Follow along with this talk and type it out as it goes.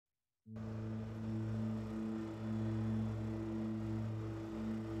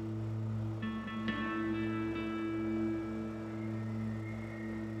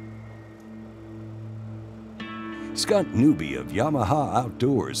Scott Newby of Yamaha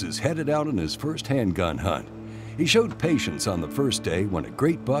Outdoors is headed out on his first handgun hunt. He showed patience on the first day when a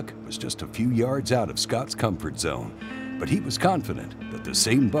great buck was just a few yards out of Scott's comfort zone. But he was confident that the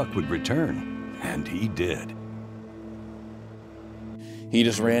same buck would return, and he did. He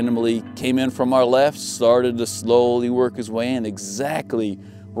just randomly came in from our left, started to slowly work his way in exactly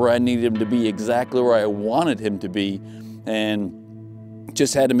where I needed him to be, exactly where I wanted him to be, and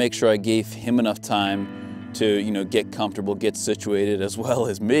just had to make sure I gave him enough time to, get comfortable, get situated, as well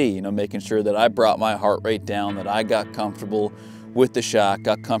as me, making sure that I brought my heart rate down, that I got comfortable with the shot,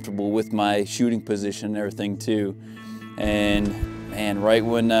 got comfortable with my shooting position and everything too. And man, right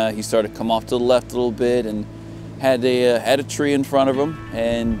when he started to come off to the left a little bit and had a tree in front of him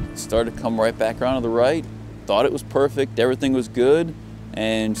and started to come right back around to the right, thought it was perfect, everything was good,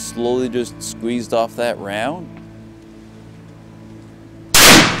 and slowly just squeezed off that round.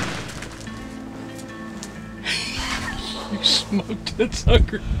 You smoked that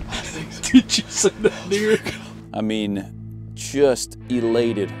sucker. Did you see that deer? I mean, just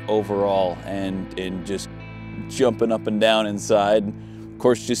elated overall and just jumping up and down inside. Of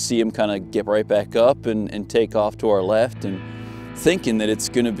course, just see him kind of get right back up and take off to our left, and thinking that it's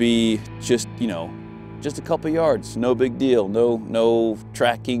gonna be just, just a couple yards, no big deal, no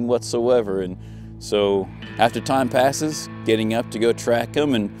tracking whatsoever. And so after time passes, getting up to go track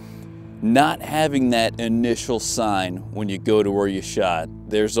him and not having that initial sign when you go to where you shot,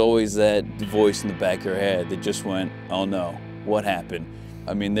 there's always that voice in the back of your head that just went, oh no, what happened?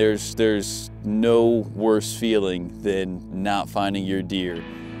 I mean, there's no worse feeling than not finding your deer.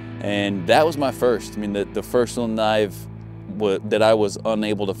 And that was my first. I mean, the first one that I was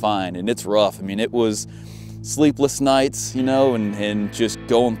unable to find, and it's rough. I mean, it was sleepless nights, and just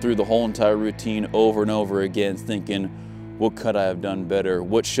going through the whole entire routine over and over again, thinking, what could I have done better?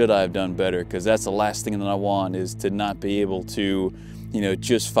 What should I have done better? Because that's the last thing that I want, is to not be able to,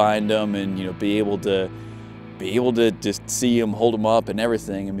 just find them and, be able to just see him, hold him up and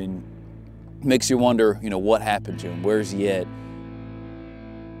everything. I mean, makes you wonder, what happened to him? Where's he at?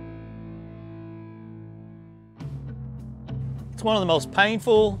 It's one of the most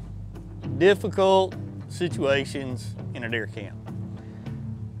painful, difficult situations in a deer camp.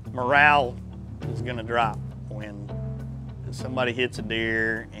 Morale is gonna drop when somebody hits a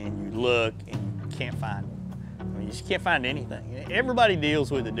deer and you look and you can't find them. I mean, you just can't find anything. Everybody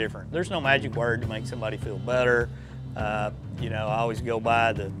deals with it different. There's no magic word to make somebody feel better. I always go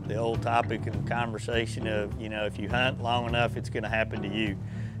by the old topic and conversation of, if you hunt long enough, it's gonna happen to you.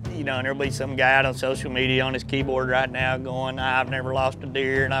 And there'll be some guy out on social media on his keyboard right now going, I've never lost a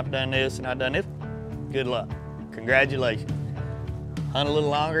deer and I've done this and I've done this. Good luck, congratulations. Hunt a little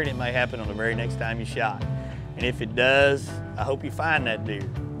longer and it may happen on the very next time you shot. And if it does, I hope you find that deer,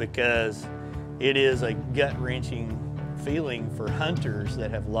 because it is a gut-wrenching feeling for hunters that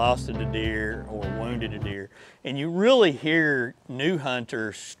have lost a deer or wounded a deer. And you really hear new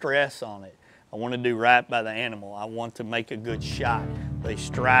hunters stress on it. I want to do right by the animal. I want to make a good shot. They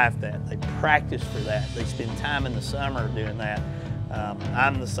strive that. They practice for that. They spend time in the summer doing that.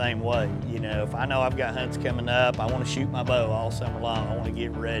 I'm the same way. If I know I've got hunts coming up, I want to shoot my bow all summer long. I want to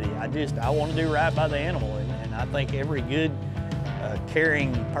get ready. I want to do right by the animal. And I think every good,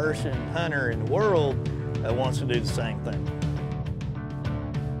 caring person, hunter in the world wants to do the same thing.